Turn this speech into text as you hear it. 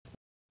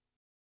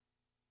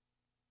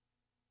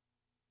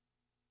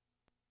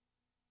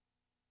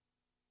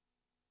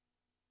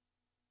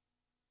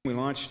We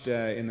launched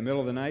in the middle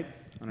of the night,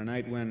 on a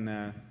night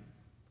when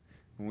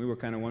we were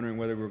kind of wondering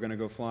whether we were going to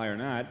go fly or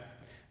not.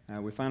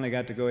 We finally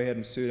got to go ahead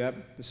and suit up.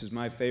 This is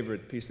my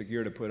favorite piece of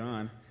gear to put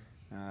on.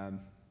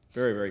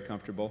 Very, very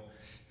comfortable.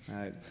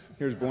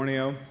 Here's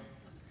Borneo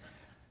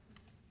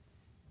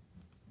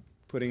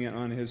putting it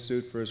on his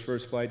suit for his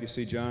first flight. You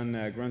see John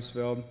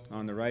Grunsfeld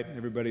on the right.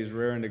 Everybody's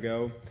raring to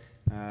go.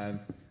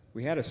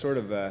 We had a sort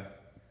of a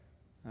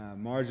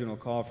marginal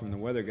call from the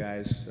weather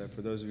guys,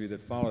 for those of you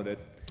that followed it.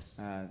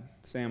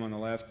 Sam on the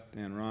left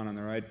and Ron on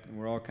the right. And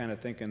we're all kind of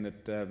thinking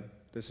that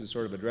this is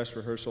sort of a dress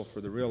rehearsal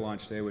for the real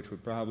launch day, which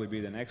would probably be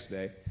the next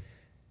day.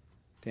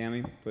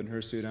 Tammy putting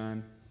her suit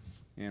on,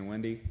 and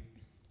Wendy.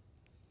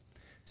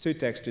 Suit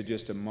techs did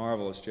just a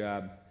marvelous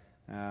job.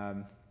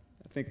 I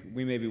think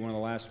we may be one of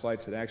the last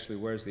flights that actually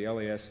wears the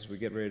LES as we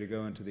get ready to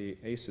go into the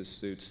ACES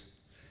suits.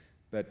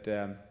 But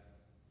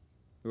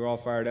we were all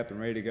fired up and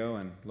ready to go,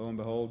 and lo and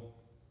behold,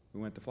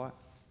 we went to fly.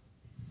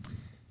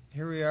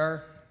 Here we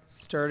are,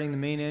 starting the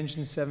main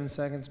engine 7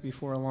 seconds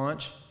before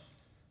launch.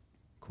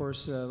 Of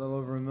course, a little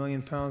over 1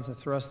 million pounds of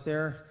thrust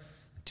there.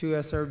 2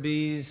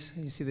 SRBs,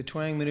 you see the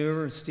twang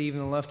maneuver, Steve in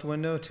the left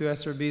window, 2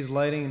 SRBs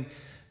lighting, and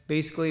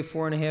basically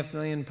 4.5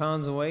 million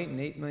pounds of weight and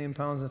 8 million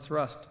pounds of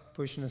thrust,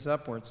 pushing us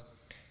upwards.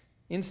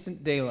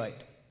 Instant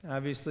daylight.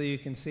 Obviously, you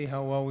can see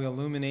how well we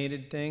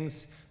illuminated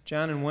things.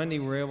 John and Wendy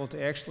were able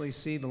to actually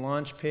see the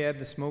launch pad,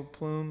 the smoke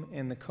plume,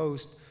 and the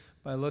coast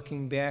by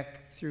looking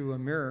back through a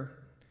mirror.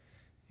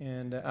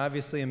 And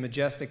obviously a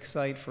majestic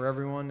sight for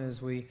everyone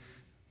as we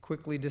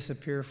quickly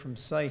disappear from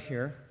sight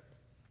here.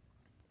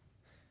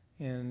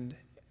 And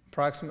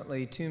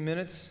approximately 2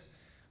 minutes,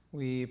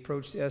 we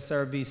approached the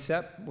SRB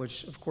SEP,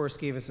 which of course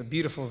gave us a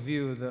beautiful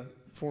view of the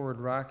forward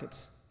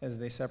rockets as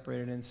they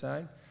separated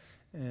inside.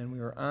 And we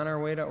were on our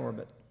way to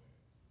orbit.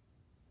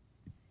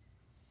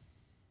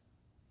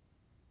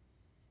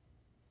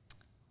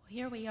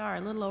 Here we are,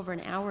 a little over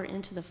an hour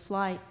into the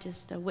flight,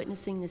 just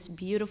witnessing this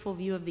beautiful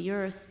view of the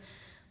Earth.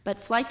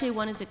 But flight day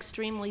 1 is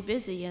extremely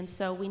busy, and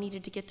so we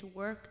needed to get to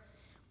work.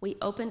 We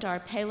opened our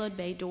payload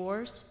bay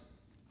doors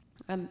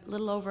a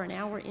little over an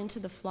hour into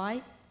the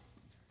flight.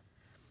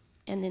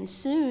 And then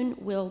soon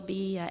we'll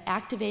be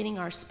activating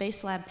our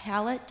Space Lab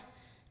pallet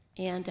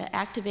and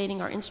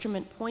activating our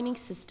instrument pointing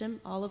system,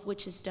 all of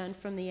which is done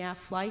from the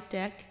aft flight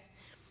deck.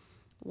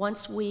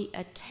 Once we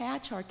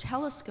attach our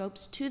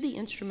telescopes to the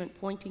instrument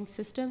pointing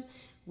system,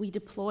 we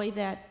deploy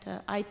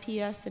that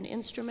IPS and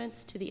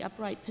instruments to the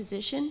upright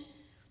position.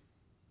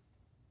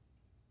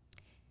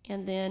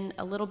 And then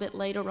a little bit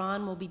later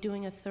on, we'll be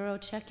doing a thorough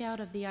checkout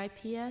of the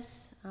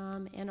IPS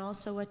and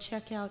also a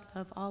checkout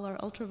of all our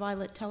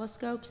ultraviolet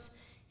telescopes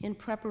in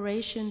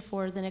preparation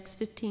for the next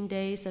 15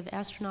 days of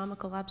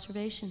astronomical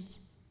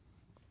observations.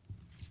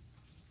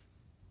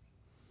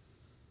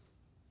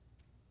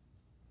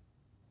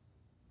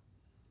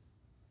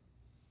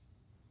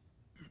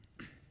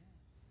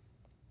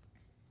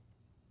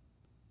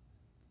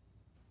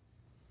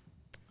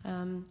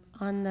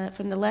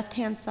 From the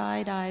left-hand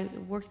side, I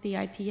work the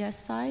IPS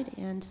side,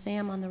 and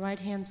Sam on the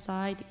right-hand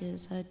side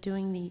is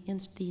doing the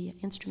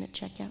instrument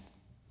checkout.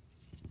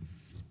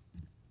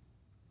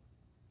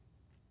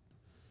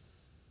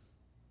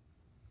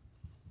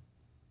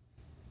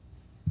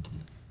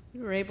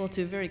 We were able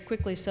to very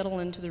quickly settle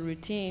into the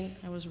routine.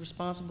 I was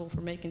responsible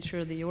for making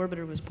sure the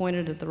orbiter was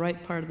pointed at the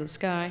right part of the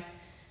sky.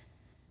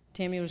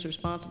 Tammy was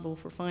responsible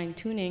for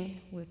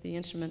fine-tuning with the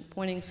instrument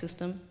pointing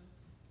system.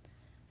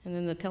 And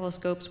then the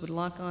telescopes would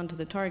lock onto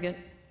the target.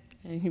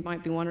 And you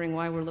might be wondering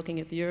why we're looking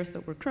at the Earth,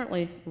 but we're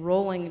currently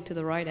rolling to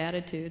the right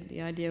attitude.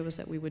 The idea was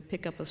that we would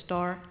pick up a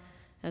star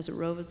as it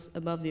rose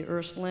above the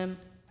Earth's limb,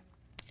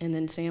 and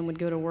then Sam would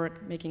go to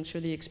work making sure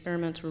the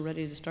experiments were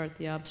ready to start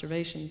the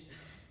observation.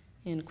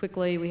 And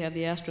quickly, we have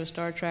the Astro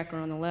Star Tracker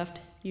on the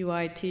left,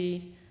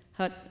 UIT,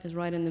 HUT is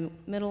right in the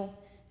middle,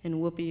 and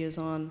Whoopi is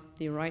on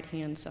the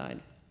right-hand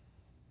side.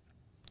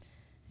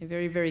 A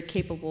very, very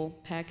capable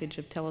package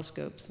of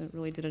telescopes. It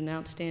really did an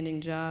outstanding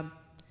job.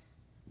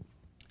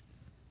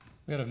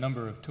 We had a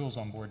number of tools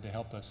on board to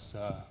help us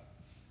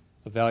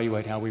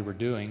evaluate how we were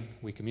doing.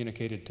 We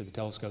communicated to the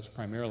telescopes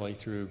primarily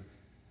through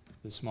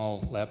the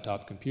small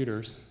laptop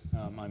computers.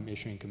 I'm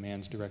issuing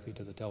commands directly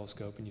to the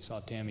telescope, and you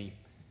saw Tammy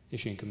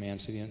issuing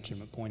commands to the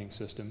instrument pointing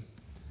system.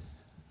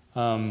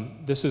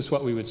 This is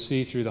what we would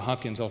see through the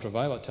Hopkins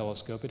ultraviolet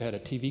telescope. It had a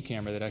TV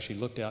camera that actually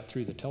looked out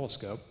through the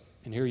telescope,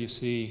 and here you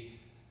see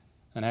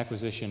an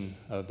acquisition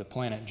of the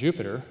planet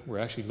Jupiter. We're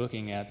actually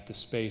looking at the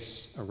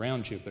space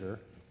around Jupiter,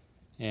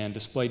 and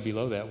displayed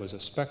below that was a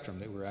spectrum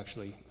that we're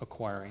actually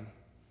acquiring.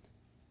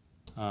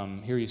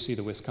 Here you see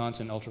the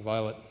Wisconsin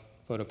ultraviolet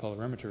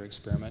photopolarimeter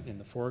experiment in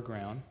the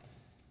foreground,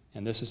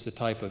 and this is the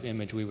type of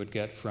image we would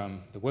get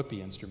from the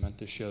Whoopi instrument.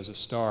 This shows a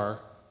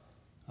star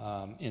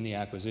in the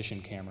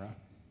acquisition camera,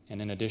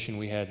 and in addition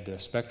we had the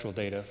spectral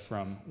data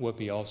from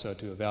Whoopi also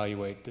to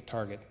evaluate the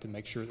target to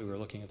make sure that we were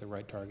looking at the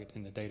right target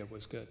and the data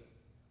was good.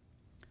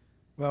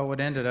 Well,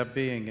 what ended up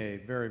being a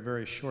very,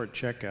 very short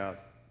checkout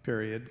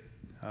period.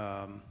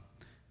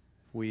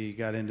 We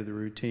got into the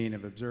routine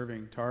of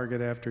observing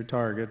target after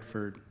target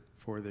for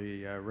for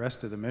the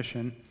rest of the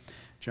mission.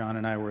 John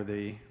and I were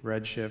the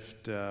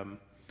redshift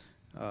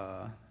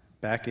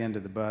back end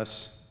of the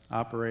bus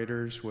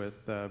operators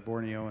with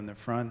Borneo in the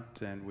front,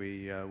 and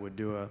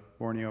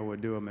Borneo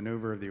would do a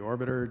maneuver of the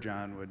orbiter.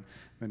 John would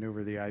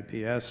maneuver the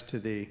IPS to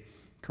the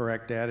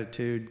correct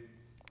attitude,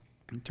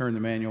 turn the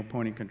manual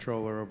pointing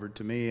controller over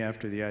to me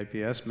after the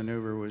IPS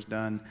maneuver was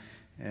done,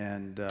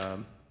 and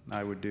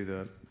I would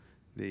do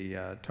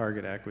the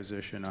target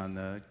acquisition on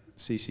the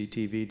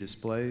CCTV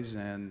displays,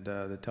 and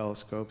the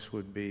telescopes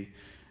would be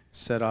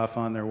set off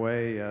on their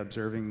way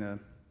observing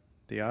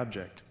the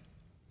object.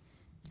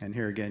 And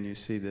here again you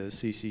see the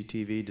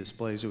CCTV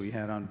displays that we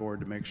had on board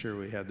to make sure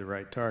we had the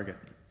right target.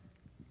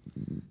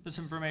 This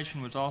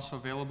information was also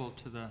available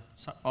to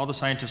all the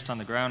scientists on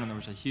the ground, and there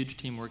was a huge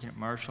team working at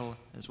Marshall,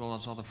 as well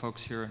as all the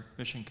folks here at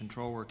Mission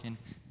Control working.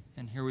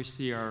 And here we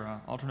see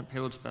our alternate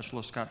payload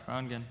specialist, Scott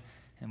Jernigan,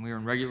 and we were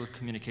in regular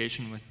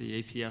communication with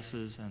the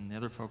APSs and the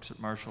other folks at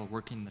Marshall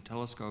working the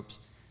telescopes.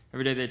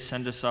 Every day they'd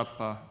send us up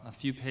a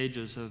few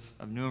pages of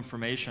new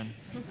information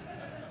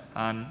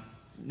on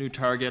new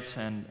targets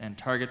and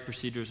target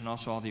procedures, and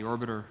also all the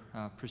orbiter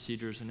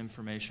procedures and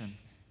information.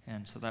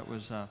 And so that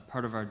was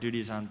part of our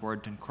duties on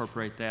board to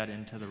incorporate that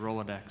into the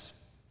Rolodex.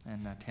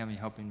 And Tammy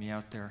helping me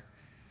out there.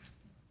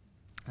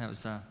 That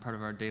was part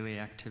of our daily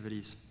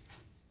activities.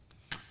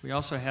 We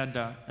also had,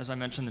 as I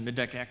mentioned, the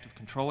mid-deck active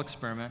control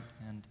experiment.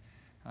 And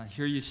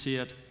here you see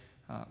it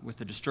with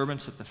the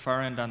disturbance at the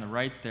far end on the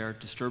right there,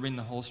 disturbing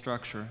the whole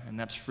structure. And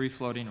that's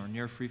free-floating or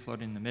near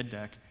free-floating in the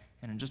mid-deck.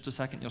 And in just a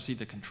second, you'll see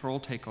the control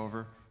take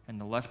over, and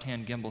the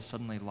left-hand gimbal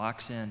suddenly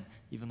locks in,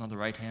 even though the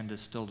right hand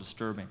is still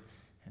disturbing.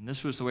 And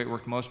this was the way it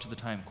worked most of the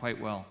time, quite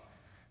well.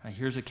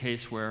 Here's a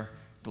case where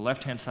the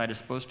left-hand side is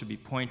supposed to be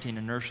pointing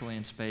inertially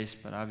in space,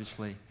 but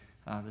obviously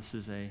this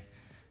is a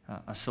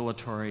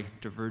oscillatory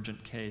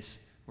divergent case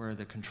where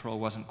the control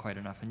wasn't quite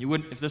enough. And you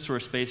wouldn't, if this were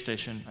a space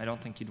station, I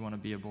don't think you'd want to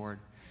be aboard.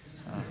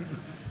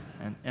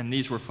 And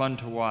these were fun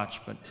to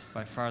watch, but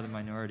by far the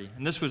minority.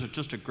 And this was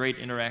just a great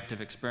interactive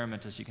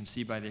experiment, as you can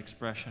see by the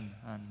expression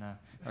on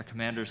our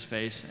commander's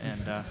face,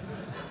 and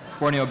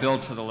Borneo Bill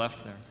to the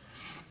left there.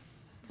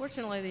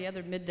 Fortunately, the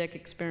other mid-deck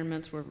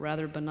experiments were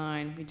rather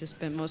benign. We just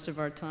spent most of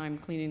our time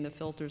cleaning the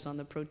filters on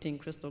the protein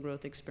crystal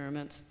growth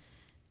experiments.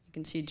 You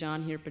can see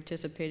John here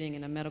participating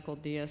in a medical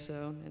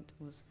DSO that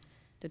was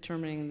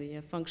determining the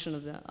function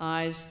of the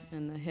eyes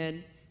and the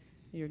head,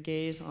 your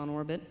gaze on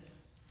orbit.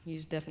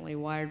 He's definitely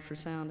wired for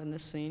sound in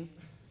this scene.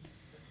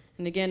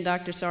 And again,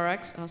 Dr.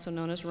 Saraks, also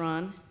known as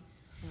Ron,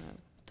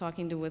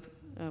 talking with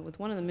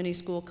one of the many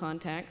school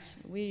contacts.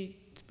 We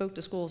spoke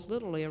to schools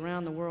literally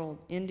around the world,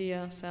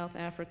 India, South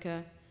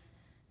Africa,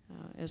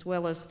 as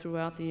well as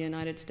throughout the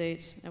United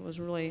States. That was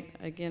really,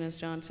 again, as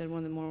John said, one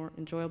of the more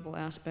enjoyable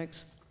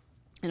aspects.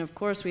 And of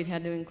course, we'd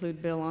had to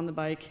include Bill on the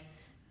bike.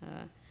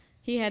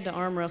 He had to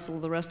arm wrestle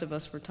the rest of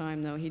us for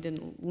time, though. He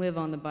didn't live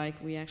on the bike.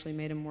 We actually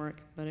made him work.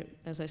 But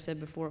as I said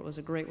before, it was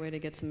a great way to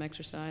get some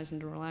exercise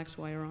and to relax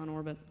while you're on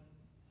orbit.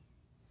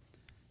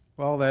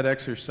 Well, that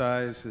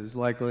exercise is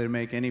likely to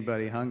make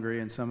anybody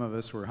hungry, and some of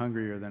us were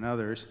hungrier than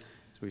others.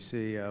 As we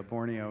see,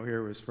 Borneo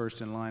here was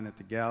first in line at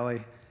the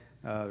galley.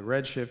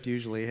 Redshift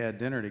usually had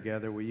dinner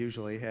together. We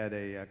usually had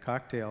a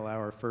cocktail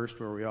hour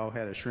first where we all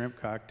had a shrimp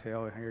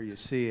cocktail. Here you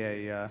see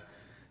a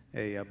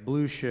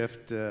blue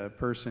shift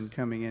person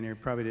coming in here,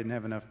 probably didn't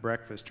have enough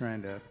breakfast,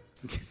 trying to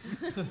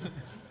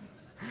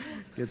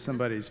get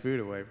somebody's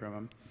food away from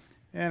them.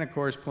 And of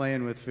course,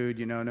 playing with food,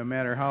 you know, no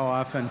matter how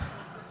often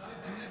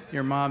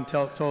your mom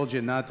told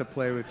you not to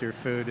play with your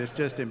food, it's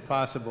just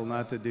impossible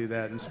not to do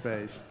that in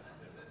space.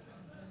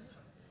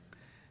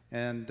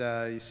 And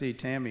you see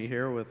Tammy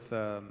here with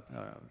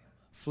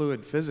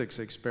fluid physics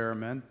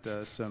experiment,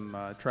 some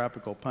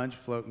tropical punch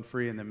floating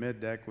free in the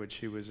mid-deck, which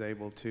she was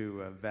able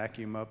to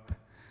vacuum up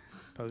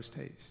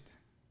post-haste.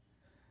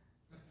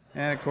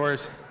 And of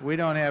course, we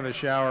don't have a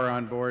shower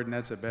on board, and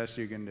that's the best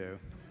you can do.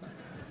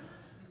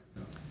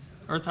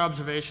 Earth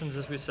observations,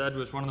 as we said,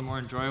 was one of the more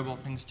enjoyable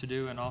things to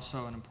do and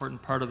also an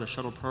important part of the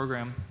shuttle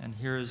program. And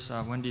here is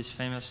Wendy's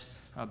famous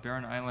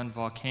Barren Island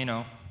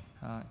volcano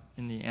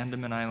in the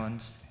Andaman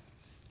Islands.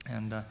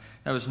 And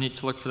that was neat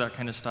to look for that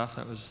kind of stuff.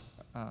 That was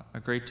a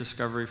great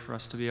discovery for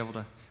us to be able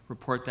to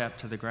report that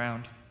to the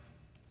ground.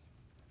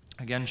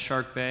 Again,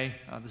 Shark Bay,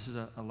 this is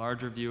a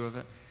larger view of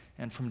it.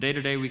 And from day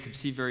to day, we could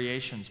see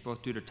variations,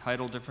 both due to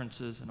tidal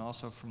differences and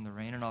also from the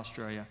rain in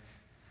Australia.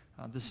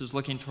 This is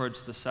looking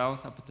towards the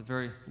south. Up at the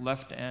very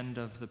left end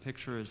of the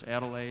picture is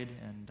Adelaide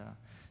and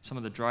some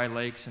of the dry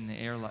lakes in the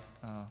Ayr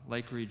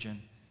Lake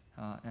region.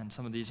 And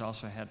some of these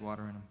also had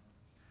water in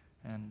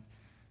them.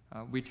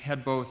 And we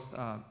had both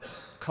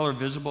color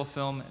visible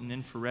film and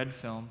infrared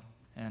film,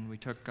 and we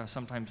took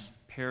sometimes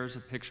pairs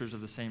of pictures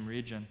of the same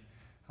region.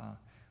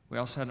 We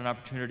also had an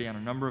opportunity on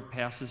a number of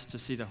passes to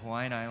see the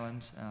Hawaiian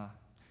Islands.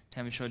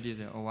 Tammy showed you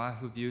the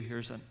Oahu view.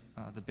 Here's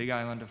the big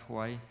island of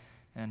Hawaii.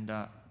 And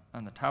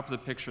on the top of the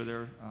picture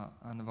there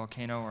on the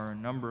volcano are a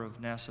number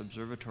of NASA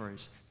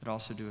observatories that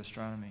also do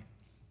astronomy.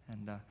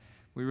 And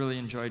we really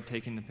enjoyed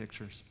taking the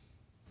pictures.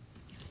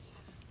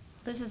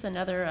 This is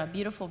another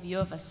beautiful view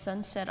of a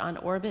sunset on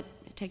orbit.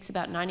 It takes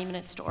about 90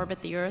 minutes to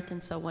orbit the Earth,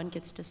 and so one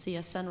gets to see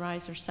a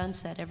sunrise or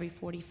sunset every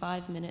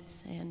 45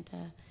 minutes. And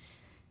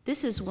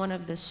this is one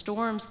of the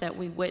storms that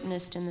we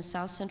witnessed in the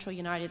south central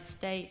United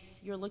States.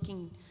 You're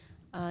looking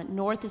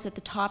north is at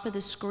the top of the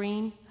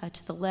screen.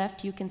 To the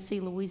left, you can see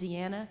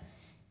Louisiana,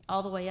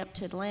 all the way up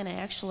to Atlanta,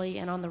 actually.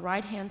 And on the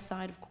right-hand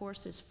side, of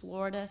course, is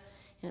Florida.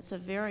 And it's a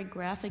very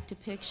graphic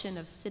depiction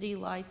of city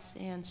lights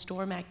and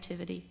storm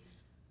activity.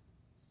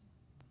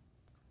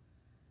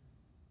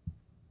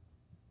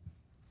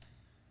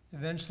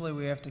 Eventually,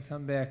 we have to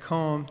come back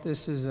home.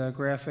 This is a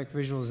graphic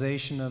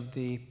visualization of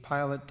the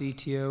pilot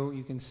DTO.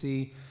 You can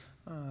see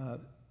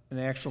an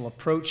actual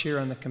approach here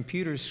on the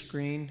computer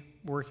screen,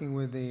 working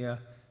with the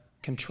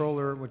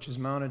controller, which is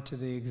mounted to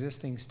the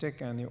existing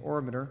stick on the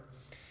orbiter.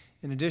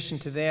 In addition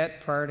to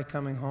that, prior to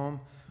coming home,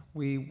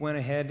 we went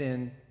ahead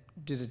and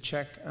did a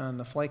check on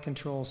the flight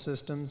control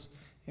systems.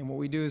 And what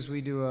we do is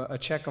we do a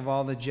check of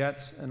all the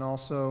jets and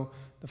also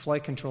the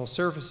flight control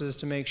surfaces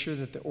to make sure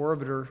that the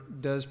orbiter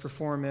does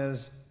perform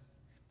as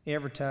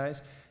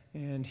advertised.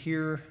 And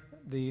here,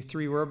 the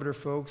three orbiter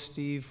folks,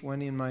 Steve,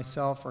 Wendy, and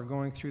myself, are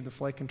going through the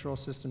flight control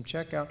system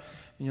checkout,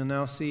 and you'll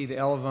now see the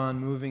Elevon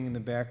moving in the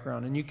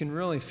background. And you can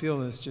really feel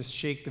this just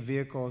shake the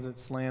vehicle as it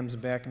slams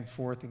back and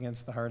forth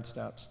against the hard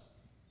stops.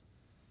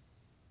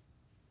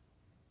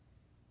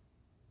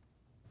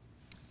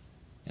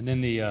 And then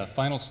the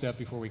final step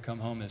before we come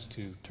home is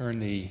to turn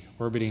the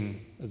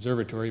orbiting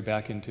observatory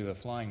back into a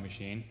flying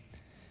machine.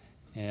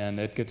 And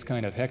it gets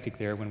kind of hectic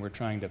there when we're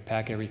trying to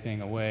pack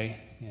everything away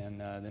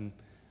and then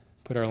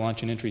put our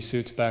launch and entry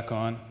suits back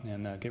on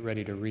and get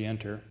ready to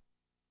re-enter.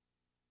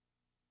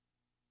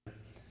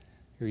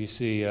 Here you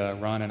see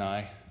Ron and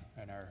I,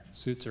 and our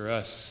Suits Are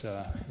Us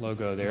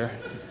logo there,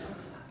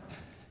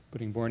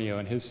 putting Borneo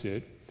in his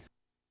suit.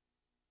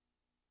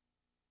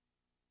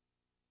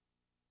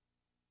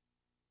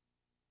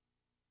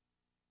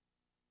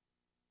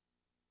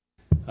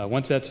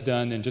 Once that's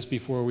done, then just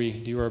before we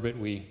deorbit,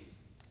 we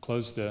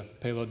close the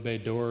payload bay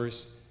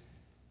doors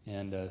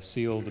and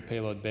seal the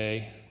payload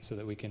bay so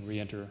that we can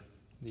re-enter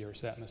the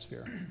Earth's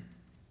atmosphere.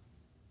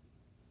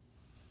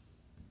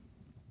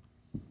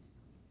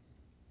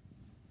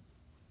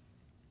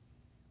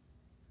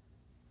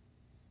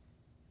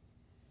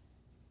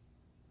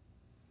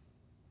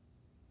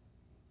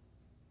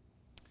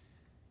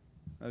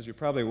 As you're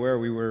probably aware,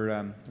 we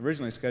were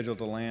originally scheduled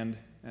to land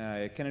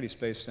at Kennedy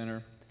Space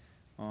Center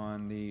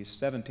on the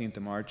 17th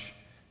of March,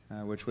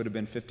 which would have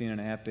been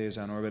 15.5 days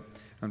on orbit.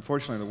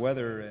 Unfortunately, the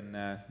weather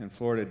in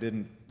Florida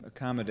didn't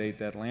accommodate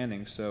that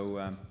landing,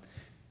 so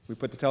we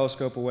put the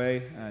telescope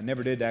away.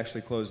 Never did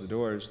actually close the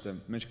doors. The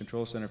Mission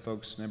Control Center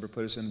folks never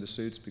put us into the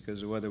suits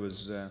because the weather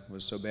was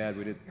so bad.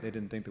 They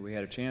didn't think that we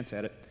had a chance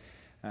at it.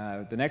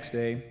 The next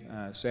day,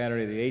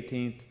 Saturday the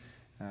 18th,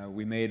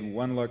 we made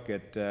one look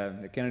at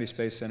the Kennedy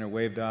Space Center,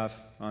 waved off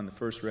on the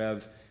first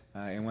rev,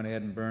 and went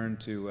ahead and burned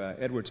to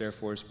Edwards Air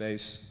Force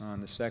Base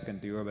on the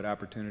second deorbit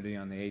opportunity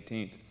on the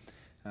 18th.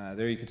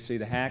 There you can see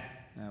the hack.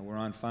 We're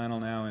on final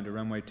now into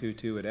runway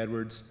 22 at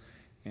Edwards.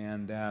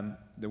 And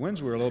the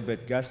winds were a little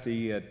bit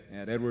gusty at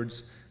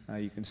Edwards.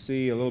 You can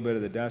see a little bit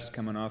of the dust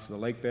coming off of the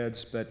lake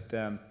beds, but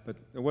there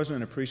wasn't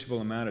an appreciable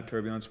amount of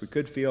turbulence. We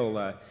could feel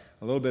a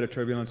little bit of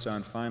turbulence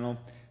on final,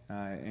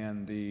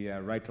 and the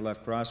right to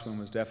left crosswind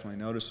was definitely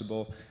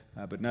noticeable,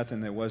 but nothing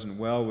that wasn't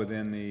well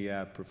within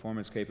the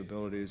performance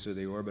capabilities of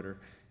the orbiter.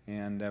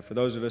 And for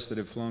those of us that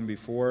have flown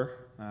before,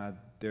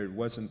 there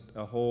wasn't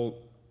a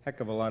whole heck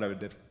of a lot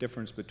of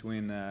difference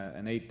between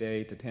an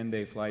 8-day to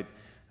 10-day flight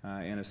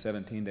and a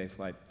 17-day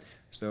flight.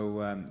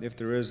 So if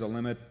there is a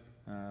limit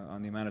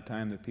on the amount of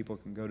time that people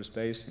can go to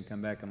space and come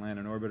back and land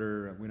an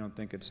orbiter, we don't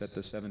think it's at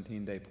the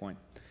 17-day point.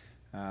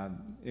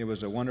 It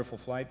was a wonderful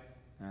flight.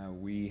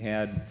 We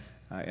had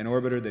an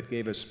orbiter that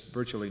gave us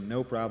virtually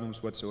no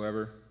problems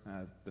whatsoever.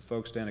 The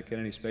folks down at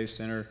Kennedy Space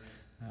Center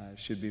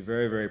should be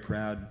very, very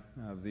proud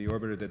of the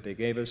orbiter that they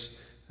gave us.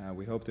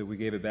 We hope that we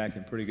gave it back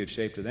in pretty good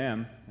shape to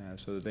them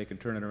so that they can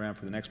turn it around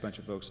for the next bunch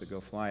of folks that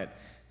go fly it.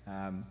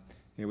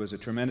 It was a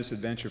tremendous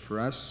adventure for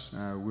us.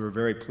 We were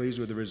very pleased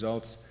with the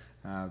results.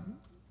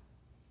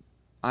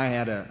 I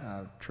had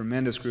a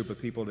tremendous group of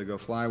people to go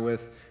fly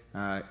with,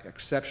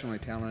 exceptionally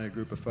talented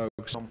group of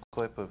folks. Film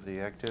clip of the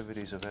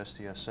activities of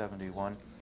STS-71.